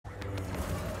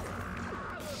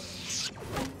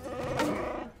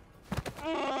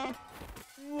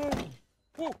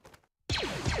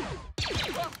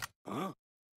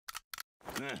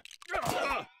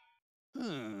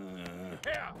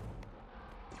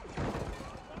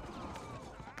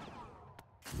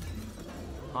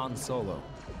Han Solo.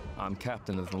 I'm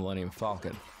captain of the Millennium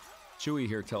Falcon. Chewie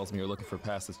here tells me you're looking for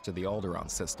passage to the Alderaan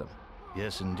system.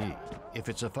 Yes, indeed. If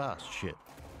it's a fast ship.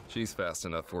 She's fast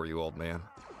enough for you, old man.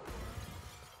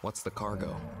 What's the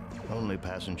cargo? Only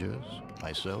passengers,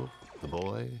 myself, the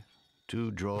boy,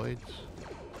 2 droids,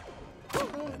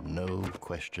 and no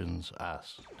questions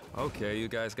asked. Okay, you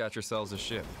guys got yourselves a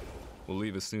ship. We'll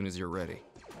leave as soon as you're ready.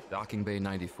 Docking Bay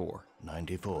 94.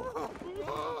 94.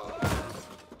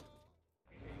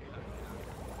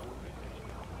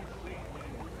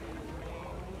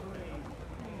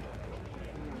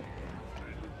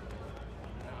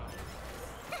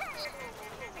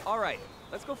 All right,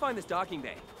 let's go find this docking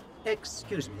bay.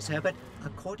 Excuse me, sir, but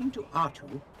according to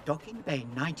R2, Docking Bay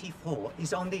 94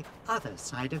 is on the other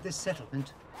side of this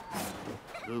settlement.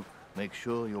 Luke, make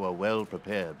sure you are well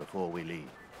prepared before we leave.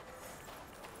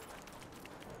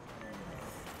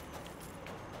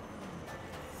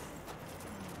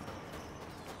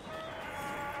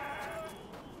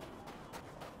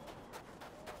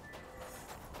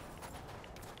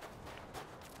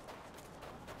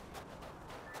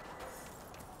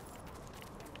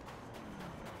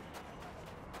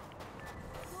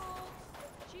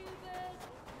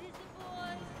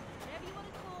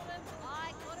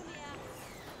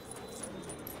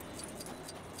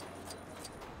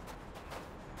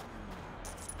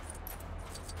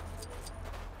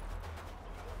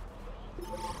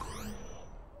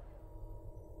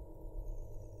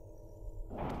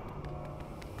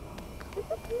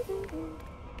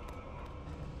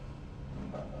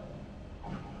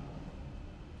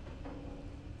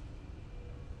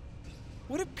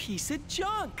 What a piece of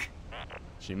junk!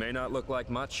 She may not look like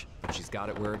much, but she's got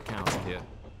it where it counts, kid.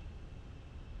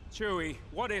 Chewie,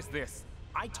 what is this?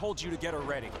 I told you to get her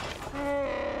ready.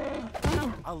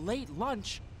 A late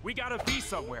lunch? We gotta be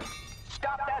somewhere.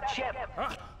 Stop that ship!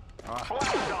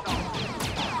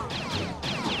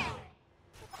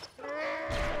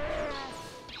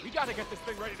 We gotta get this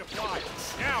thing ready to fly.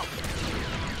 Now!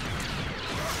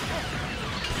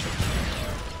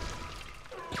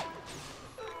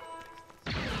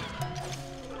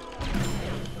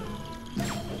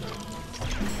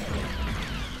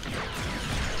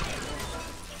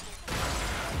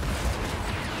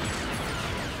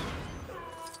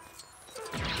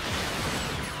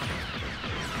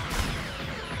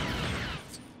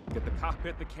 Get the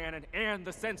cockpit, the cannon, and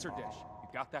the sensor dish. You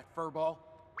got that, furball?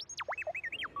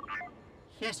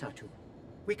 Yes, R2.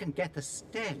 We can get the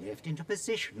stair lift into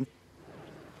position.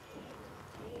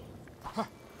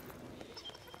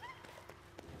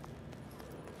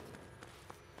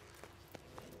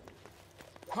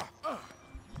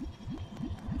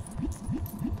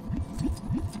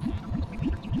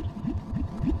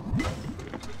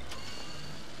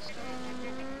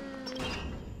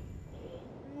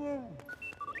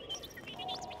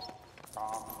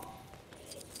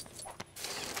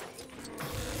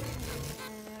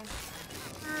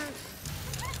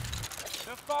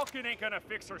 The Falcon ain't gonna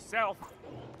fix herself.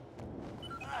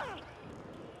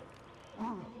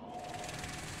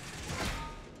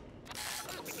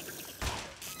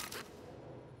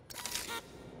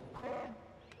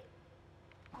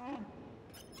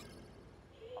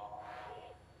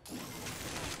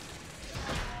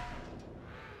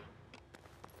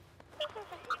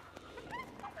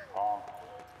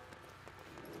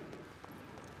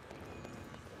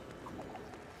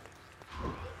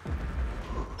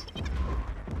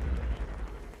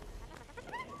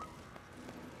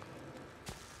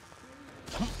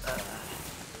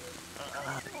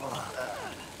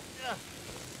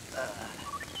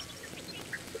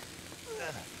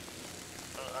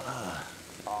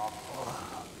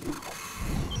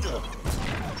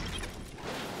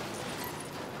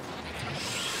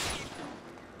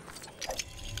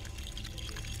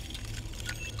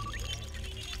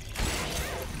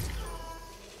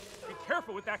 Be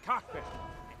careful with that cockpit.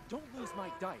 And don't lose my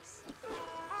dice.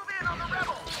 Move in on the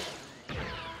rebels!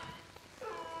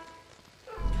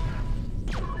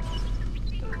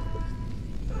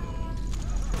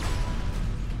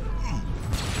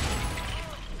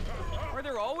 Are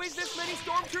there always this many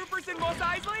stormtroopers in Mos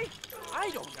Eisley? I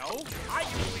don't know. I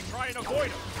usually try and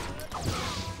avoid them.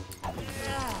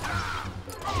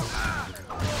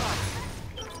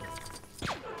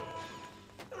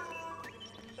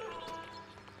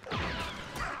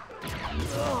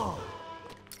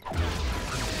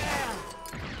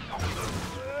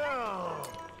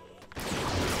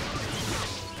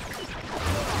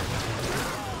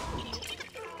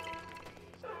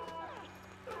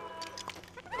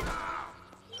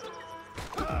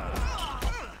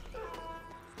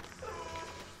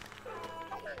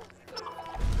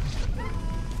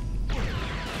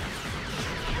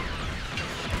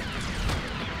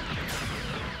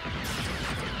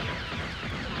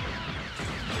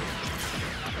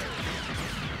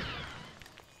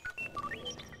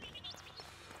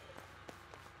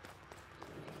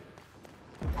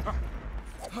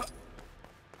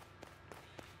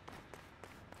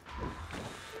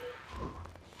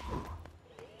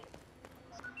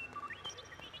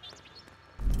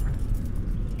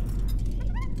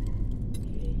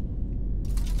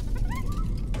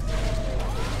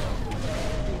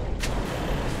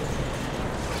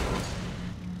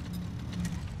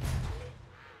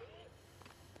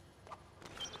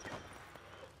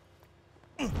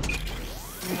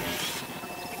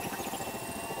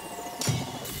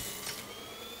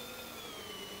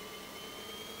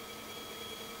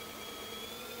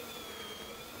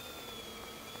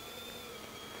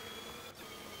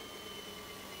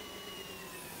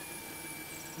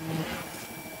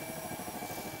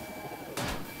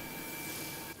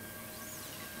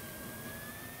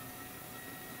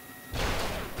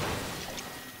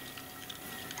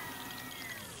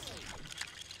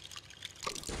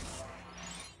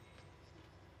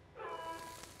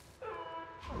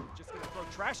 Just gonna throw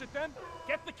trash at them?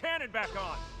 Get the cannon back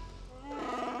on!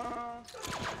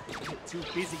 Get too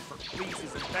busy for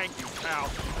pleases and thank yous, pal.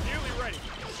 Nearly ready.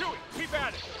 Chewie, keep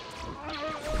at it!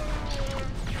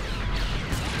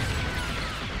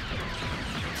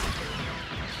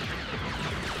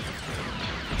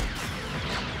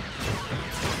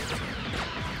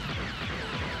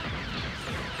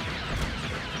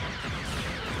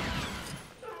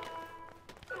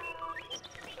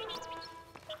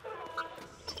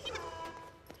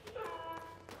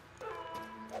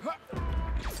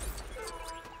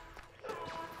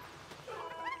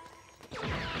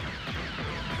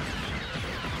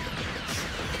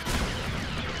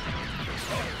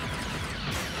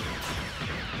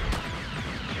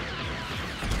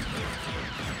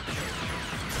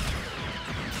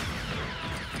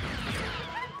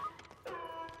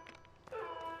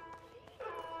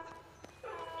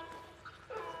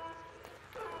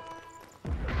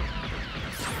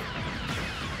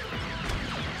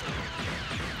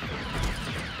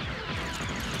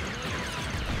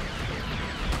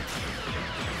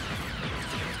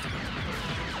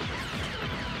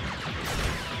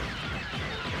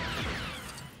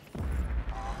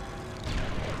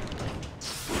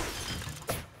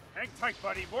 Hang tight,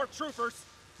 buddy. More troopers.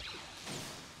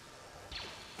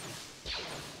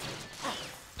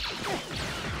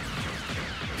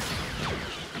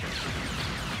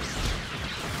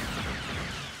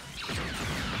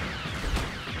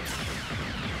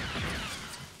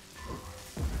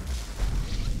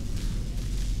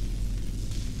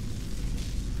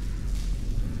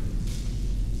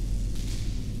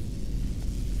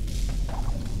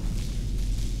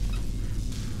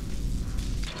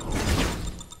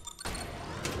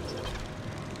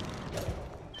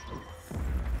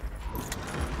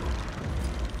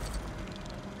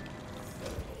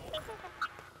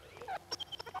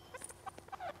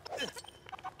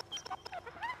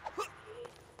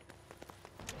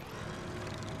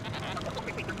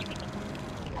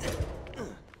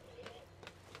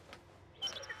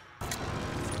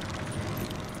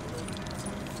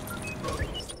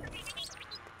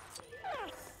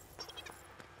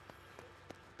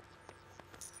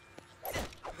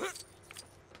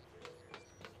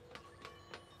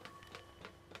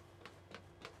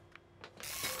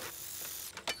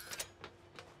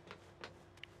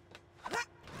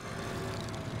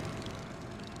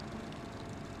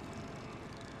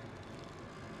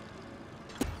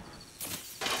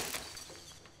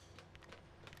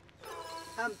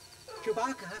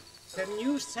 Chewbacca, the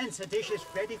new sensor dish is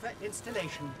ready for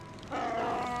installation. Can't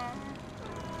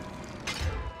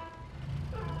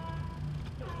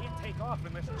take off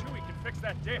unless Chewie can fix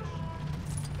that dish.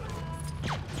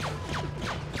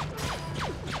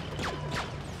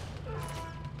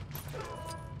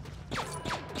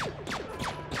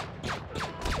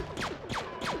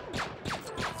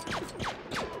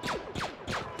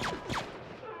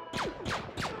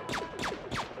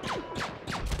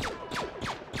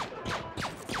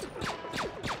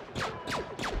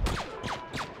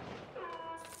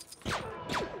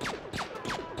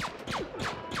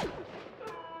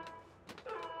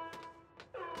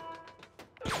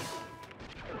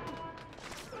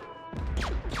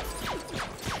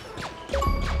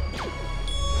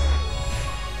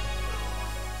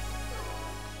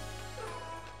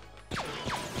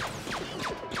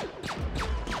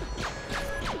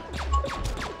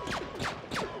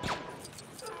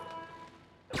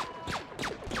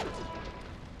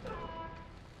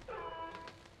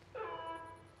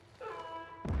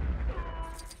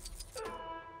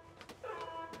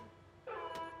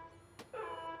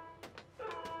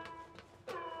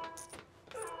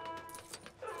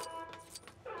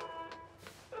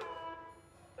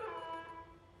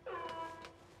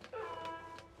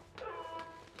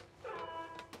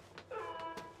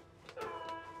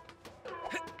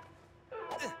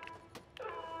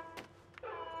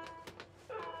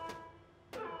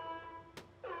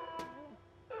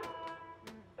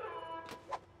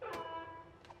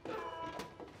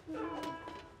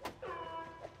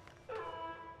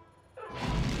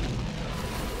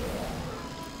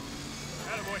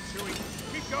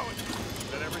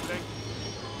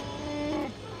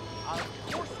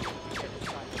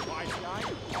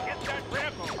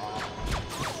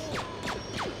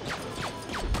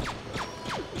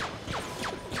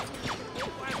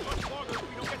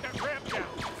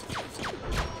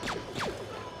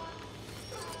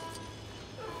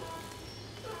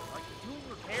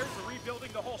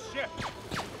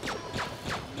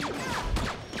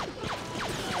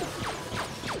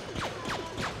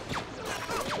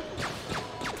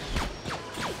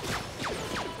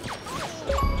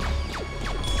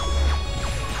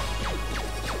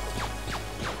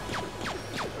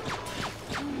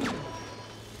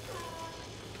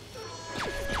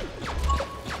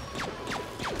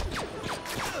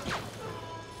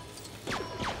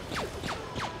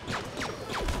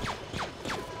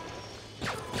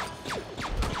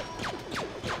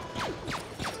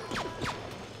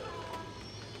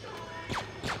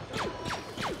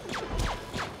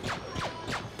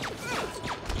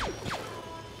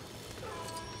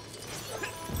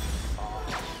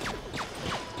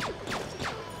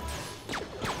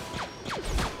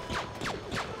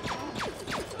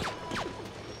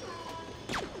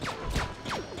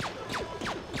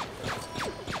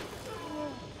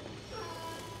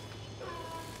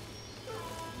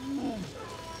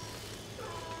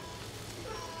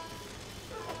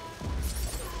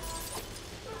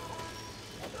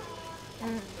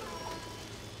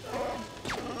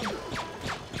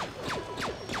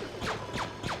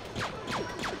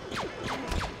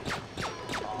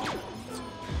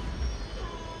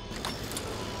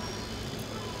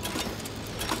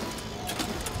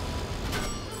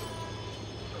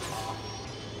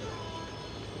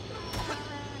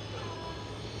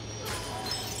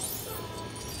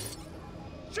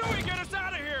 Chewie, get us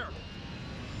out of here!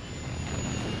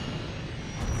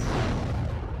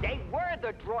 They were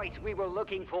the droids we were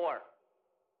looking for.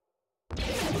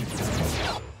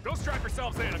 Go strap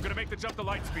yourselves in. I'm gonna make the jump to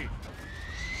light speed.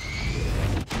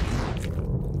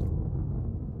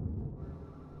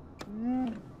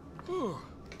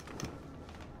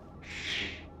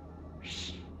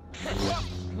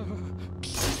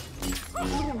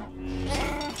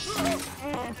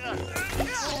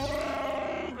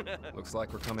 Looks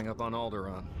like we're coming up on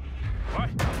Alderaan. What?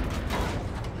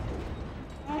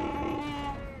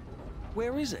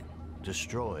 Where is it?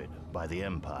 Destroyed by the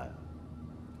Empire.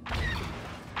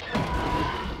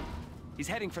 He's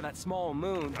heading for that small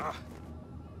moon.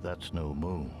 That's no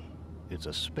moon. It's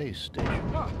a space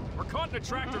station. We're caught in a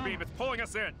tractor beam. It's pulling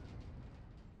us in.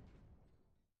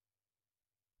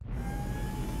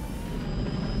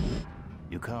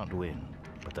 You can't win,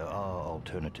 but there are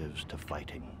alternatives to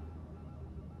fighting.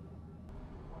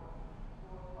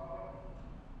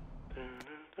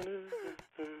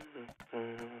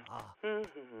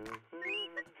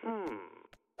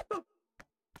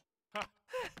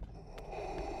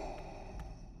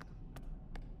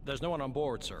 There's no one on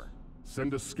board, sir.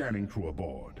 Send a scanning crew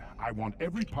aboard. I want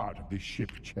every part of this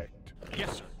ship checked.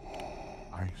 Yes, sir.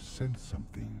 I sense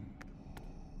something.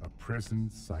 A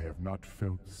presence I have not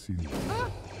felt since.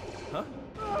 Huh?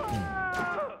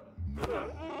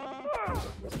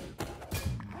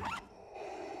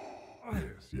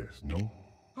 Yes, no?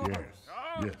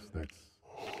 Yes, that's...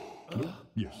 No?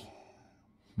 Yes.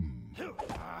 So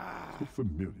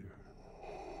familiar.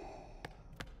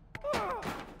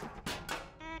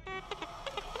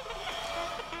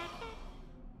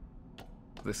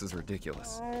 This is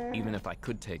ridiculous. Even if I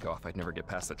could take off, I'd never get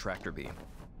past the tractor beam.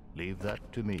 Leave that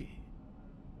to me.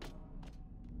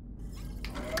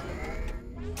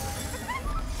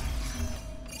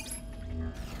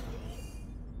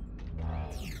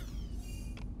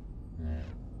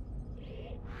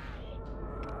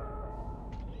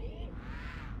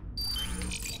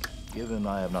 Given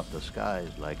I have not the skies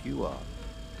like you are,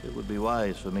 it would be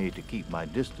wise for me to keep my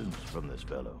distance from this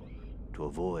fellow, to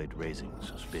avoid raising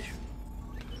suspicion.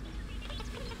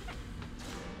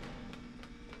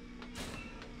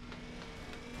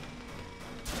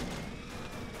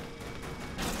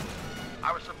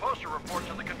 I was supposed to report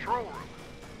to the control room,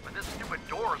 but this stupid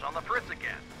door is on the fritz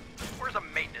again. Where's a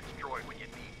maintenance droid when you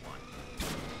need one?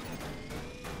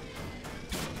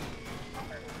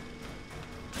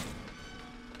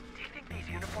 Do you think these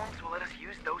uniforms will let us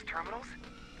use those terminals?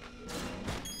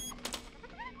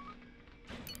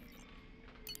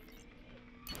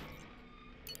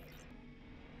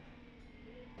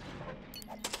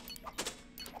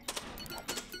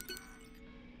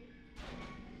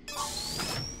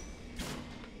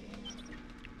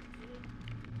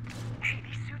 Hey,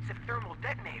 these suits have thermal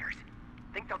detonators.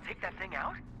 Think they'll take that thing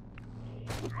out?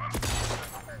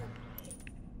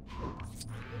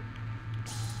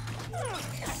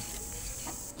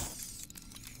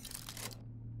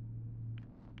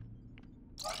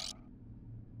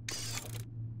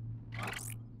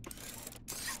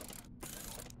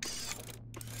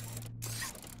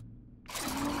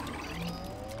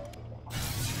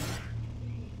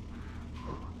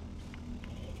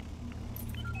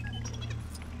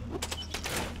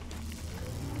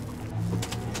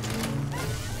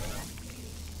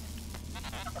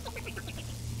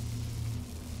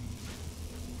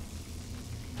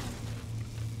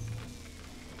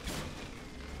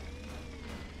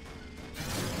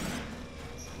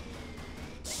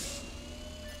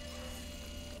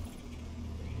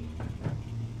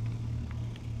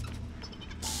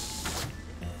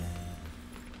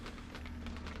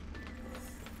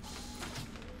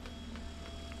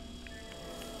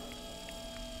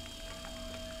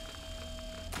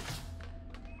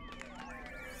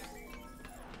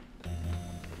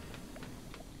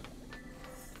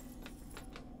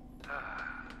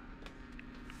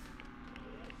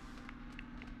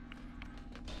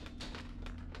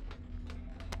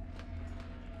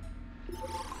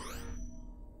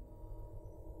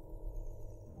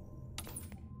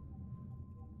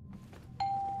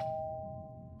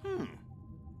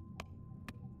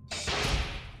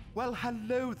 Well,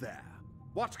 hello there.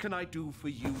 What can I do for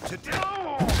you today?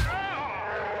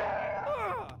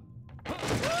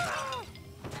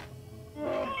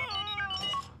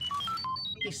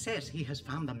 He says he has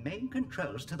found the main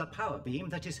controls to the power beam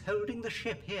that is holding the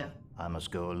ship here. I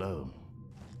must go alone.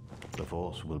 The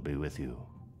Force will be with you.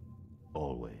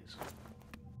 Always.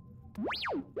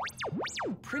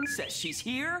 Princess, she's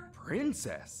here?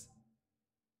 Princess?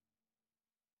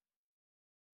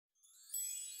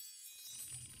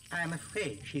 I am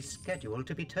afraid she's scheduled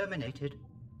to be terminated.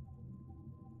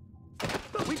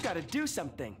 gotta do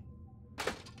something.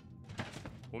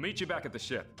 We'll meet you back at the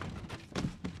ship.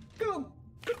 Oh,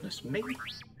 goodness me.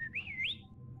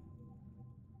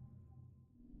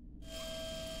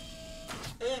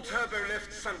 All turbo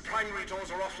lifts and primary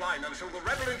doors are offline until the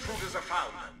rebel intruders are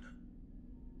found.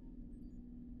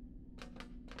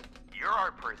 You're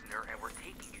our prisoner, and we're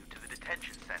taking you to the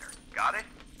detention center. Got it?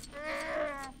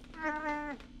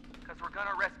 Because we're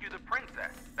gonna rescue the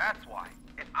princess. That's why.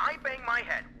 If I bang my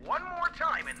head one more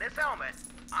time in this helmet,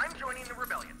 I'm joining the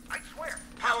rebellion. I swear.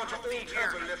 Power to all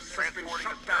turbo lifts has been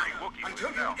shut down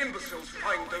until you imbeciles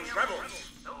find those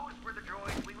rebels. Those were the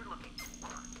droids we were looking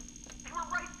for. They were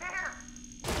right there.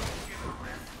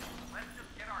 Let's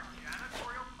just get our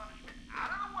janitorial punishment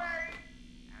out of the way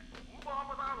and move on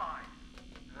with our lives.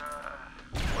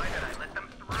 Why did I let them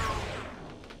through?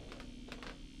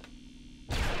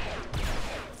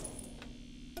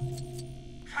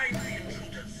 Find the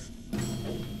intruders.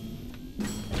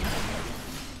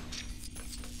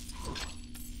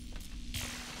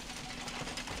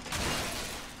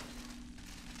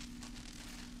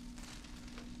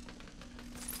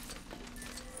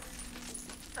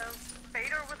 So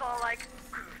Vader was all like,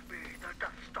 "Give me the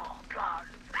Death Star plans,"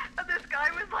 and this guy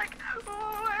was like,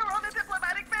 "Oh, we're on a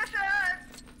diplomatic mission."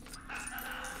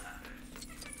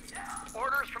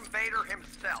 Orders from Vader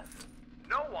himself.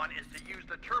 No one is to use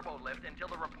the turbo lift until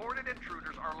the reported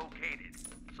intruders are located.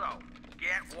 So,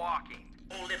 get walking.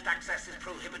 All lift access is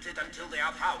prohibited until they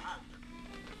are found.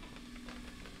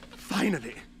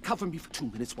 Finally! Cover me for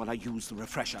 2 minutes while I use the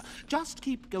refresher. Just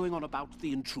keep going on about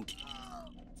the intruder.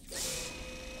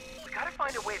 We gotta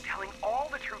find a way of telling all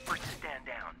the troopers to stand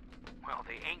down. Well,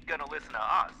 they ain't gonna listen to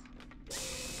us.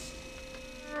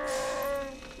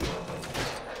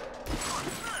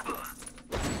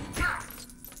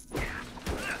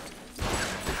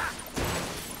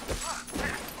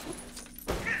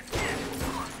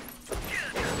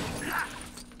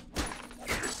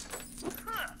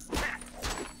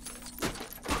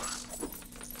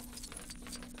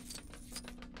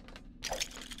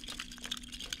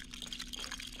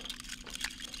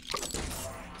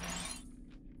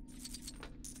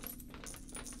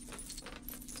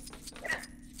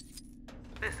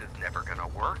 This is never gonna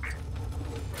work.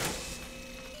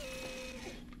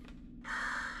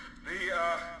 The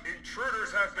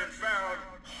intruders have been found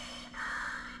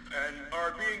and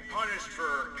are being punished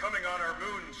for coming on our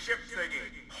moon ship thingy.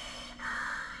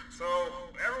 So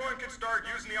everyone can start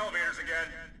using the elevators again.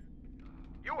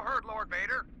 You heard Lord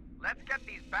Vader. Let's get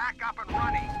these back up and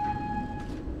running.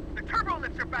 The turbo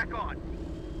lifts are back on.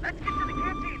 Let's get to the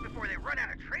canteen before they run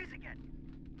out of trays again.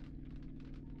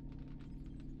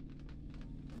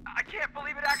 I can't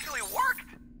believe it actually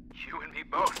worked! You and me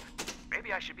both.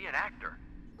 Maybe I should be an actor.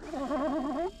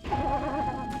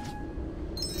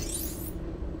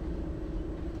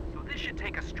 So this should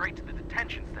take us straight to the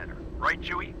detention center, right,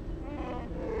 Chewie?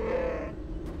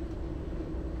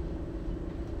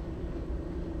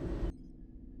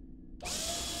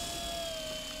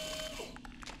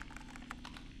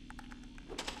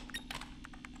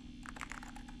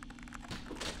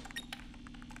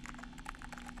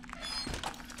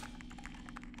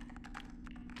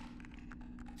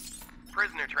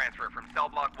 Prisoner transfer from cell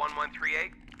block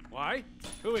 1138. Why?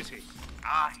 Who is he?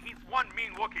 He's one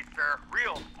mean Wookiee, sir.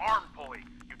 Real arm pulley.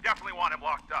 You definitely want him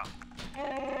locked up.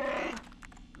 I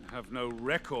have no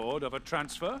record of a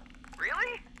transfer.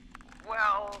 Really?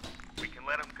 Well, we can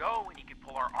let him go and he can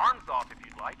pull our arms off if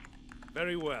you'd like.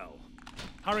 Very well.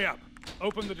 Hurry up.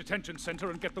 Open the detention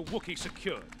center and get the Wookiee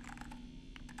secured.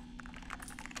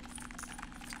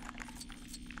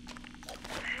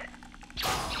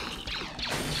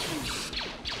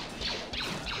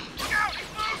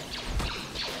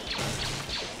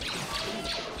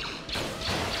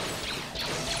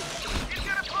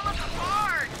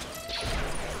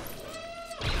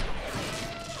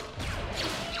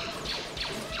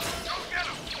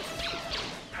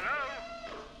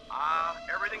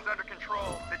 Everything's under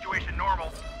control. Situation normal.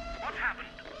 What happened?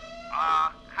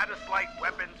 Had a slight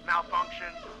weapons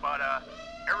malfunction, but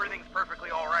everything's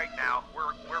perfectly all right now.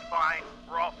 We're fine.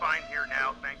 We're all fine here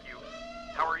now, thank you.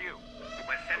 How are you?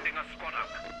 We're sending a squad up.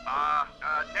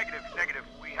 Negative.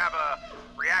 We have a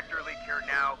reactor leak here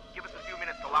now. Give us a few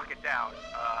minutes to lock it down.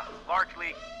 Large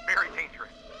leak, very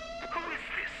dangerous. Who is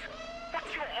this?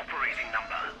 What's your operating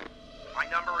number? My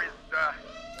number is,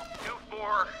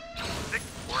 246.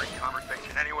 Boring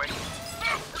conversation anyway.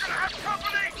 Oh, we're gonna have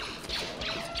company!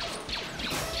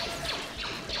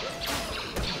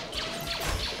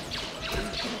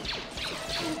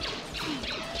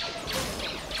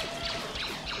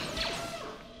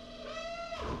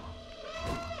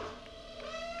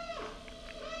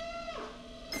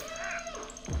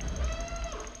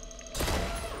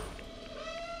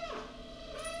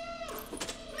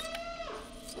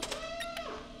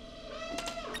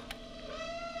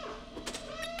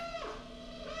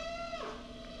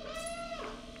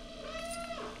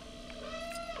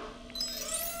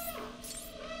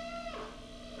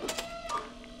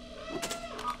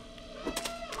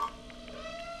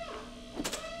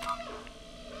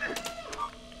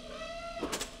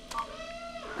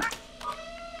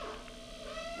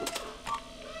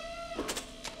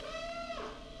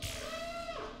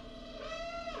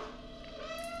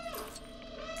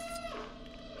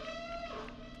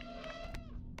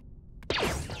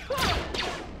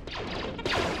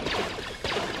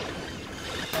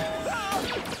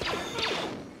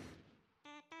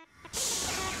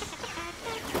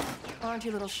 Aren't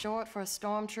you a little short for a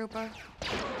stormtrooper?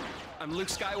 I'm Luke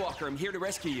Skywalker. I'm here to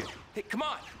rescue you. Hey, come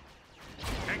on!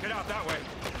 Can't get out that way.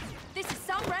 This is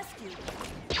some rescue.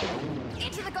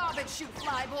 Into the garbage chute,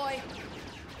 flyboy.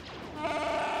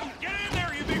 Get in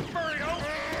there, you big furry hoe!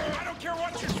 I don't care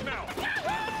what you smell!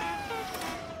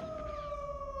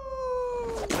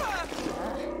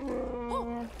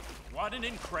 What an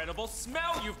incredible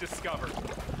smell you've discovered!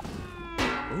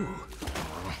 Ooh.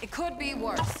 It could be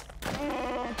worse.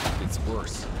 It's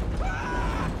worse.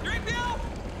 3PO!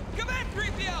 Come in,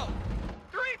 3PO!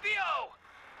 3PO!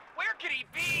 Where could he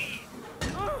be?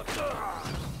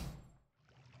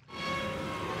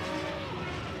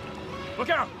 Look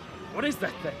out! What is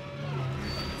that thing?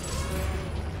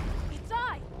 Its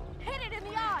eye! Hit it in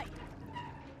the eye!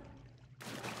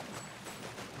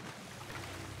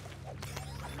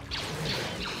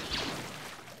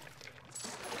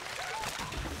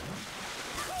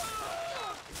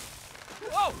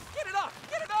 Whoa! Get it off!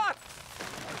 Get it off!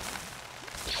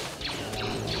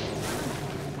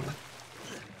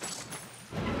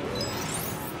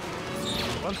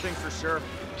 One thing's for sure,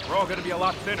 we're all gonna be a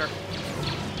lot thinner.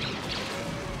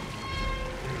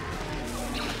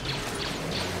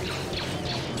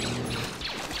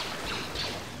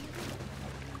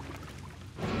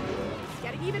 It's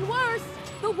getting even worse!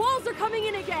 The walls are coming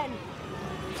in again!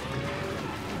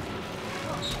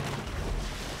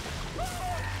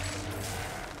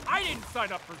 I didn't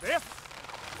sign up for this!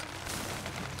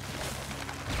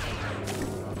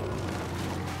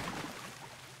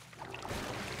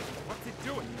 What's it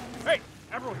doing? Hey,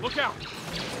 everyone, look out!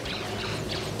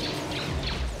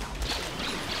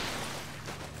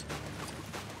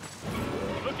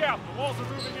 Look out, the walls are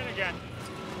moving in again.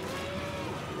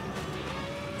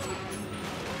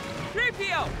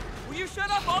 3PO! Will you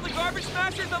shut off all the garbage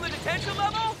smashers on the detention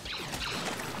level?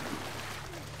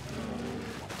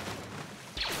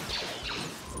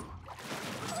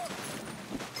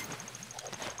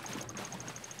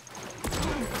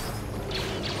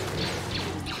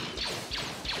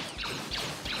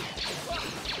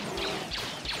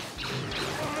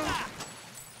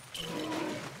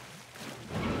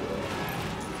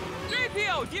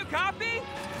 Do you copy?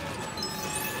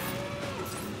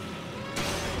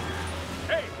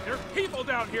 Hey, there's people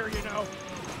down here, you know.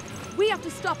 We have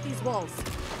to stop these walls.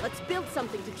 Let's build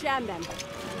something to jam them.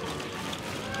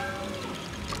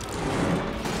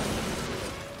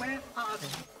 Where are they?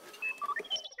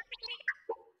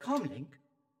 Comlink?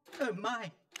 Oh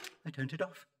my! I turned it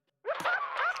off.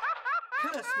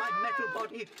 Curse my metal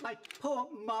body, my poor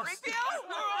master.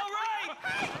 We're all right!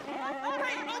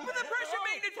 Hey, open the pressure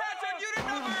maintenance hatch on unit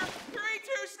number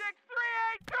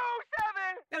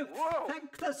 3263827! Oh,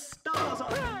 thank the stars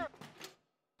on it!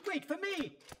 Wait for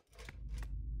me!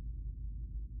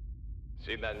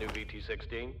 Seen that new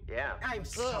VT-16? Yeah. I'm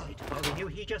sorry to bother you,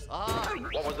 he just...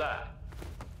 What was that?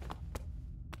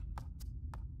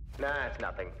 Nah, it's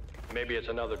nothing. Maybe it's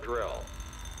another drill.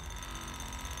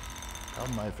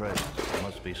 Come, my friends, you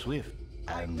must be swift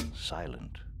and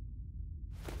silent.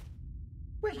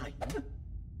 Well, I...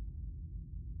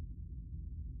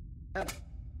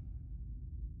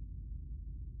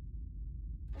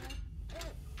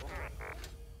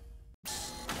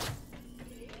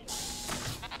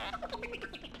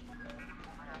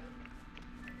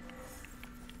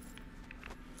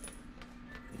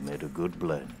 You made a good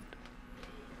blend.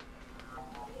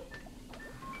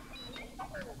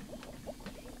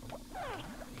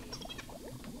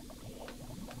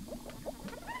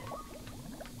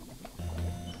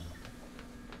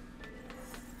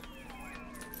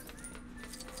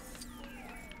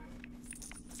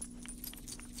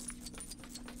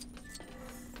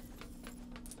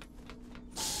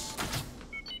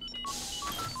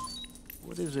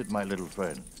 What is it, my little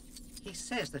friend? He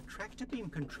says the tractor beam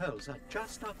controls are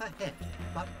just up ahead,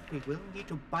 but we will need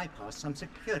to bypass some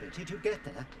security to get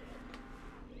there.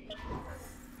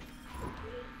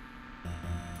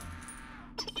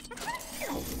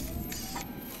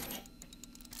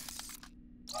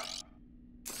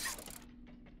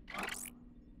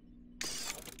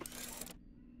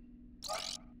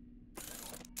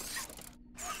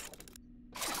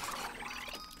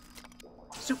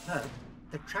 Superb.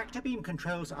 The tractor beam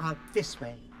controls are this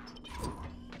way.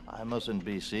 I mustn't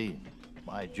be seen.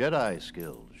 My Jedi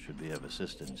skills should be of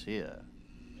assistance here.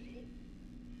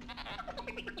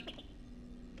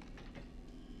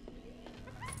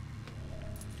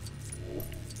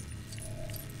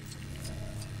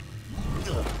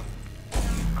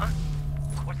 Huh?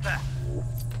 What's that?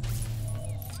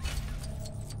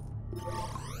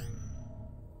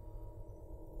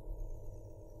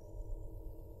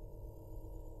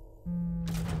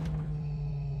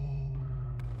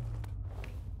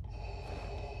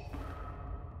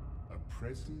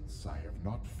 presence I have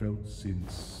not felt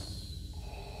since...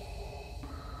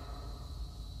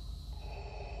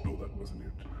 No, that wasn't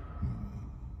it.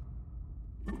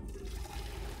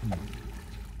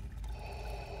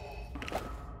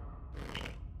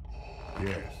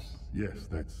 Yes,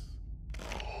 that's...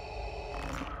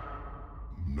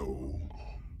 No,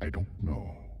 I don't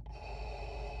know.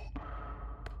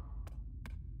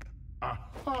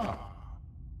 Aha!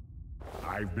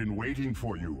 I've been waiting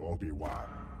for you, Obi-Wan.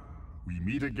 We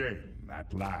meet again,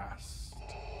 at last.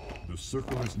 The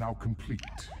circle is now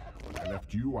complete. When I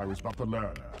left you, I was but the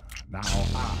learner. Now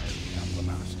I am the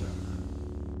master.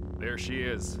 There she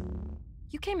is.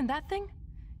 You came in that thing?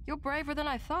 You're braver than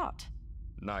I thought.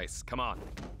 Nice, come on.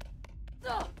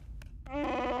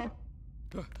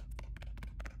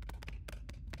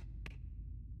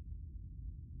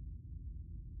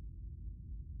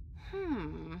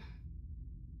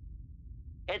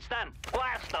 It's them!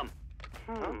 Blast them!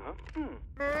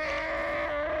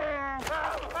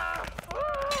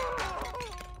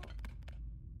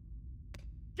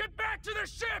 Get back to the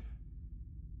ship!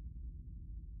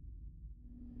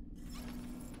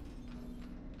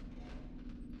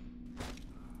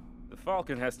 The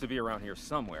Falcon has to be around here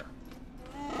somewhere.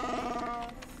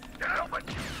 No, but...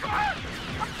 I'm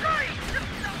trying! Just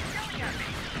stop yelling at me!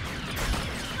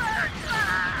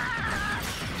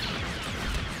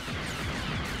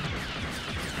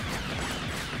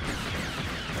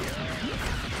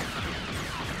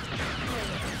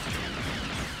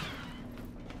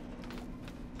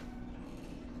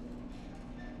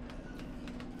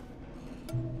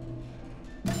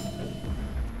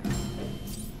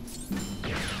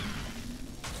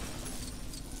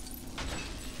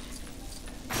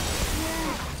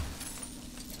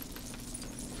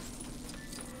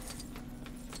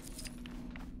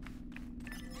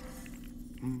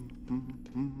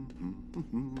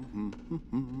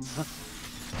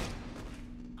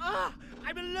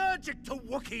 I'm allergic to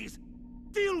Wookiees!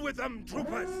 Deal with them,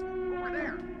 troopers! Over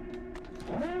there!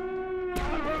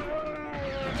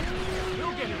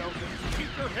 We'll get it open.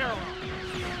 Keep your hair on.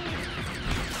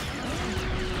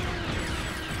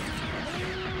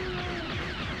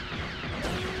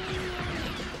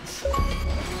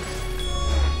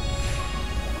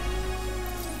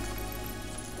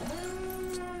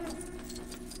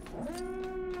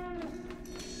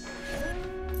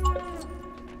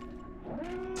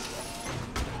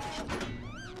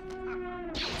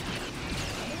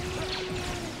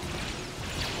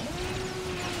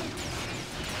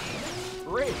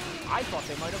 Great. I thought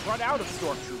they might have run out of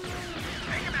stormtroopers.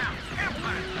 Take him out!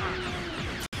 Campfire time!